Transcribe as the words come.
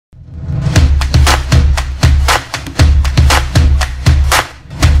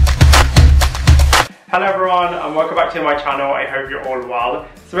Hello everyone and welcome back to my channel. I hope you're all well.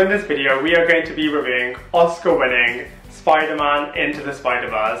 So in this video we are going to be reviewing Oscar-winning Spider-Man Into the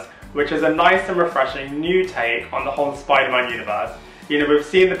SpiderVerse, which is a nice and refreshing new take on the whole Spider-Man universe. You know, we've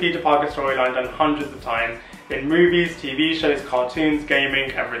seen the Peter Parker storyline done hundreds of times in movies, TV shows, cartoons,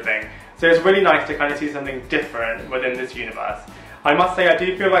 gaming, everything. So it's really nice to kind of see something different within this universe. I must say I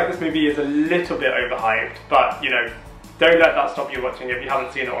do feel like this movie is a little bit overhyped, but you know, don't let that stop you watching if you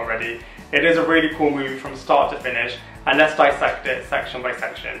haven't seen it already. It is a really cool movie from start to finish, and let's dissect it section by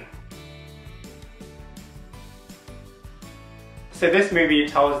section. So this movie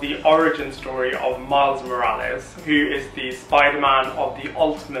tells the origin story of Miles Morales, who is the Spider-Man of the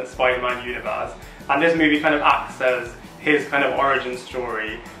Ultimate Spider-Man universe, and this movie kind of acts as his kind of origin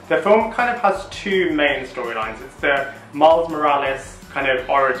story. The film kind of has two main storylines. It's the Miles Morales kind of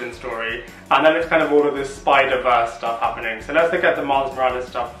origin story, and then it's kind of all of this Spider-Verse stuff happening. So let's look at the Miles Morales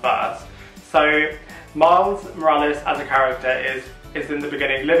stuff first. So Miles Morales as a character is in the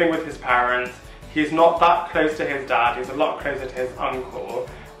beginning living with his parents. He's not that close to his dad, he's a lot closer to his uncle.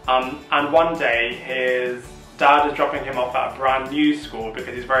 And one day his dad is dropping him off at a brand new school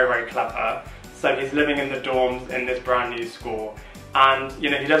because he's very, very clever. So he's living in the dorms in this brand new school. And you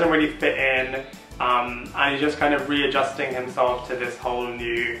know, he doesn't really fit in, and he's just kind of readjusting himself to this whole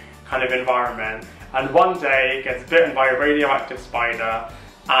new kind of environment. And one day he gets bitten by a radioactive spider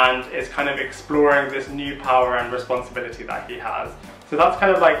and is kind of exploring this new power and responsibility that he has. So that's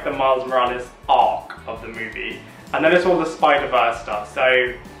kind of like the Miles Morales arc of the movie. And then it's all the Spider-Verse stuff.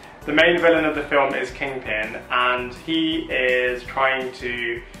 So the main villain of the film is Kingpin, and he is trying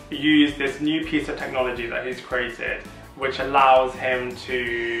to use this new piece of technology that he's created, which allows him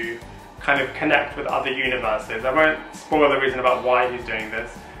to kind of connect with other universes. I won't spoil the reason about why he's doing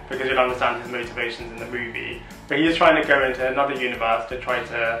this, because you'll understand his motivations in the movie. But he's trying to go into another universe to try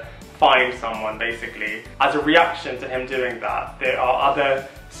to find someone, basically. As a reaction to him doing that, there are other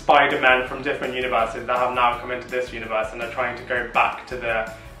Spider-Men from different universes that have now come into this universe and are trying to go back to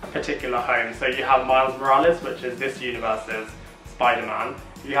their particular home. So you have Miles Morales, which is this universe's Spider-Man.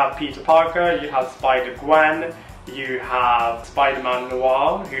 You have Peter Parker, you have Spider-Gwen, you have Spider-Man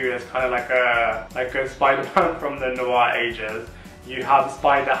Noir, who is kind of like a Spider-Man from the Noir ages. You have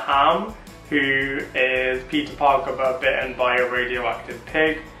Spider-Ham, who is Peter Parker but bitten by a radioactive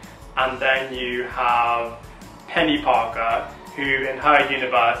pig. And then you have Penny Parker, who in her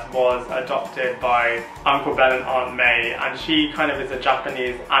universe was adopted by Uncle Ben and Aunt May, and she kind of is a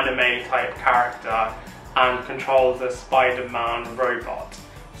Japanese anime type character and controls a Spider-Man robot.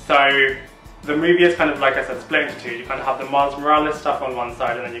 So the movie is kind of, like I said, split into two. You kind of have the Miles Morales stuff on one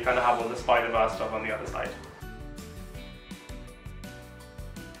side, and then you kind of have all the Spider-Verse stuff on the other side.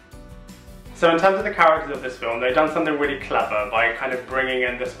 So in terms of the characters of this film, they've done something really clever by kind of bringing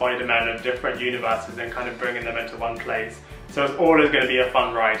in the Spider-Men of different universes and kind of bringing them into one place. So it's always going to be a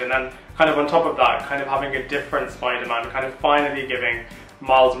fun ride. And then kind of on top of that, kind of having a different Spider-Man, kind of finally giving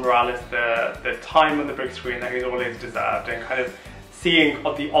Miles Morales the time on the big screen that he's always deserved, and kind of seeing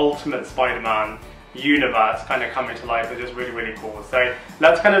the ultimate Spider-Man universe kind of coming to life is just really, really cool. So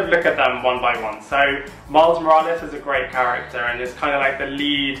let's kind of look at them one by one. So Miles Morales is a great character and is kind of like the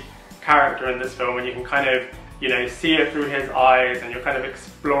lead character in this film, and you can kind of, you know, see it through his eyes, and you're kind of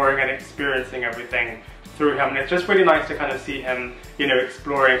exploring and experiencing everything through him. And it's just really nice to kind of see him, you know,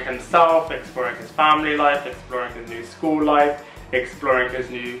 exploring himself, exploring his family life, exploring his new school life, exploring his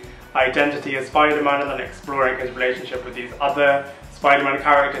new identity as Spider-Man, and then exploring his relationship with these other Spider-Man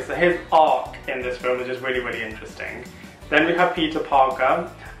characters. So his arc in this film is just really, really interesting. Then we have Peter Parker.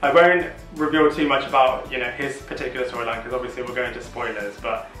 I won't reveal too much about, you know, his particular storyline, because obviously we're going to spoilers,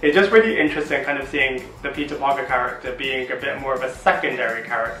 but it's just really interesting kind of seeing the Peter Parker character being a bit more of a secondary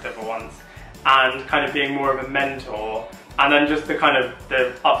character for once, and kind of being more of a mentor, and then just the kind of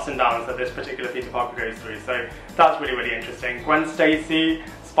the ups and downs that this particular Peter Parker goes through. So that's really, really interesting. Gwen Stacy,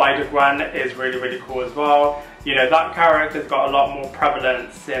 Spider-Gwen, is really, really cool as well. You know, that character's got a lot more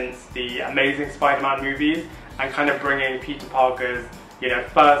prevalence since the Amazing Spider-Man movies, and kind of bringing Peter Parker's, you know,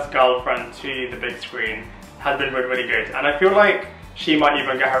 first girlfriend to the big screen has been really, really good. And I feel like she might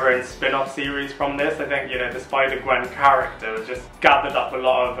even get her own spin-off series from this. I think, you know, the Spider-Gwen character has just gathered up a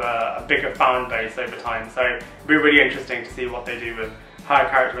lot of a bigger fan base over time. So it'll be really interesting to see what they do with her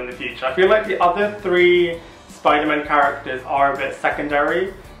character in the future. I feel like the other three Spider-Man characters are a bit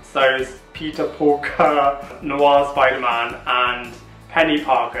secondary. So it's Peter Parker, Noir Spider-Man, and Penny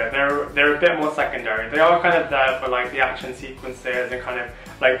Parker. They're a bit more secondary. They are kind of there for like the action sequences and kind of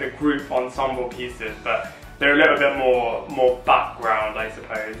like the group ensemble pieces, but they're a little bit more background, I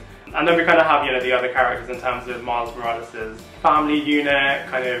suppose. And then we kind of have, you know, the other characters in terms of Miles Morales' family unit,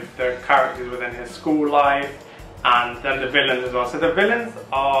 kind of the characters within his school life, and then the villains as well. So the villains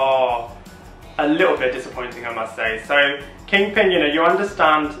are a little bit disappointing, I must say. So Kingpin, you know, you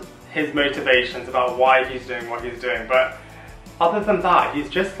understand his motivations about why he's doing what he's doing, but other than that, he's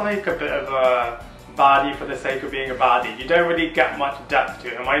just like a bit of a baddie for the sake of being a baddie. You don't really get much depth to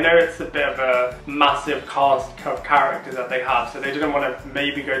him. I know it's a bit of a massive cast of characters that they have, so they didn't want to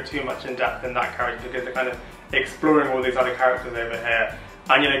maybe go too much in depth in that character because they're kind of exploring all these other characters over here.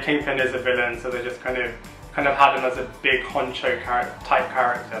 And you know, Kingpin is a villain, so they just kind of had him as a big honcho type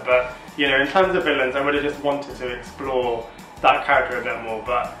character. But you know, in terms of villains, I would have just wanted to explore that character a bit more.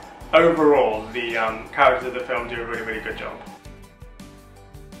 But overall, the characters of the film do a really, really good job.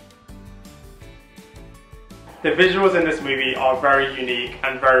 The visuals in this movie are very unique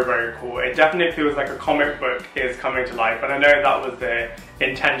and very, very cool. It definitely feels like a comic book is coming to life, and I know that was the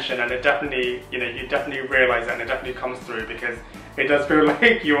intention, and it definitely, you know, you definitely realise that, and it definitely comes through because it does feel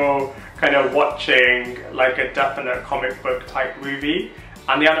like you're kind of watching like a definite comic book type movie,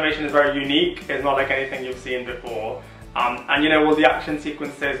 and the animation is very unique. It's not like anything you've seen before, and you know, all the action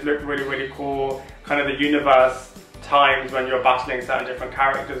sequences look really, really cool. Kind of the universe times when you're battling certain different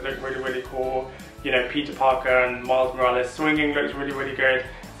characters look really, really cool. You know, Peter Parker and Miles Morales swinging looks really, really good.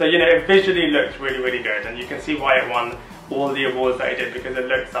 So, you know, it visually looks really, really good, and you can see why it won all the awards that it did because it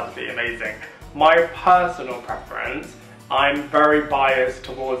looks absolutely amazing. My personal preference, I'm very biased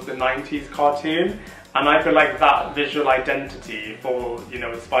towards the 90s cartoon, and I feel like that visual identity for, you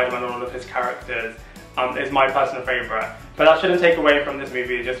know, with Spider-Man and all of his characters is my personal favourite. But that shouldn't take away from this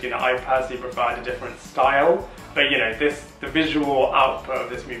movie, just, you know, I personally prefer a different style. But, you know, the visual output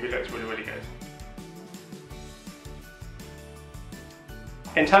of this movie looks really, really good.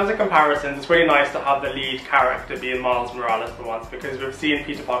 In terms of comparisons, it's really nice to have the lead character being Miles Morales for once, because we've seen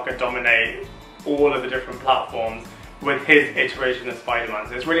Peter Parker dominate all of the different platforms with his iteration of Spider-Man.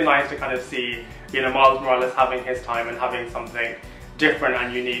 So it's really nice to kind of see, you know, Miles Morales having his time and having something different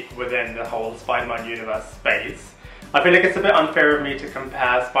and unique within the whole Spider-Man universe space. I feel like it's a bit unfair of me to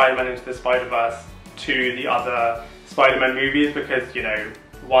compare Spider-Man Into the SpiderVerse to the other Spider-Man movies because, you know,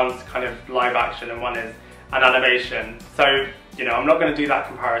 one's kind of live action and one is an animation. So, you know, I'm not going to do that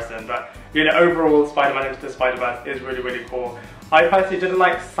comparison, but, you know, overall Spider-Man Into the SpiderVerse is really, really cool. I personally didn't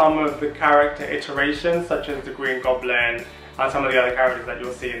like some of the character iterations, such as the Green Goblin and some of the other characters that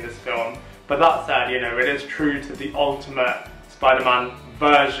you'll see in this film. But that said, you know, it is true to the ultimate Spider-Man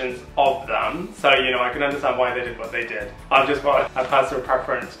versions of them. So, you know, I can understand why they did what they did. I've just got a personal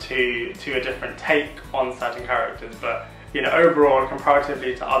preference to a different take on certain characters. But, you know, overall,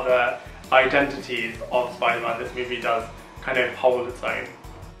 comparatively to other identities of Spider-Man, this movie does kind of hold its own.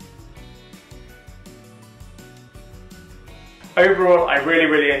 Overall, I really,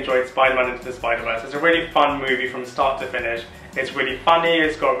 really enjoyed Spider-Man Into the SpiderVerse. It's a really fun movie from start to finish. It's really funny,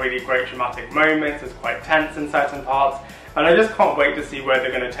 it's got really great dramatic moments, it's quite tense in certain parts, and I just can't wait to see where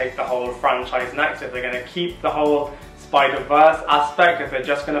they're going to take the whole franchise next, if they're going to keep the whole Spider-Verse aspect, if they're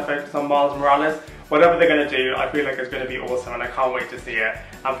just going to focus on Miles Morales. Whatever they're going to do, I feel like it's going to be awesome, and I can't wait to see it.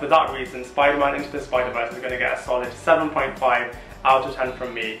 And for that reason, Spider-Man Into the SpiderVerse is going to get a solid 7.5 out of 10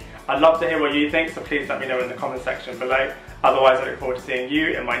 from me. I'd love to hear what you think, so please let me know in the comment section below. Otherwise, I look forward to seeing you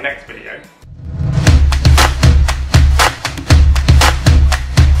in my next video.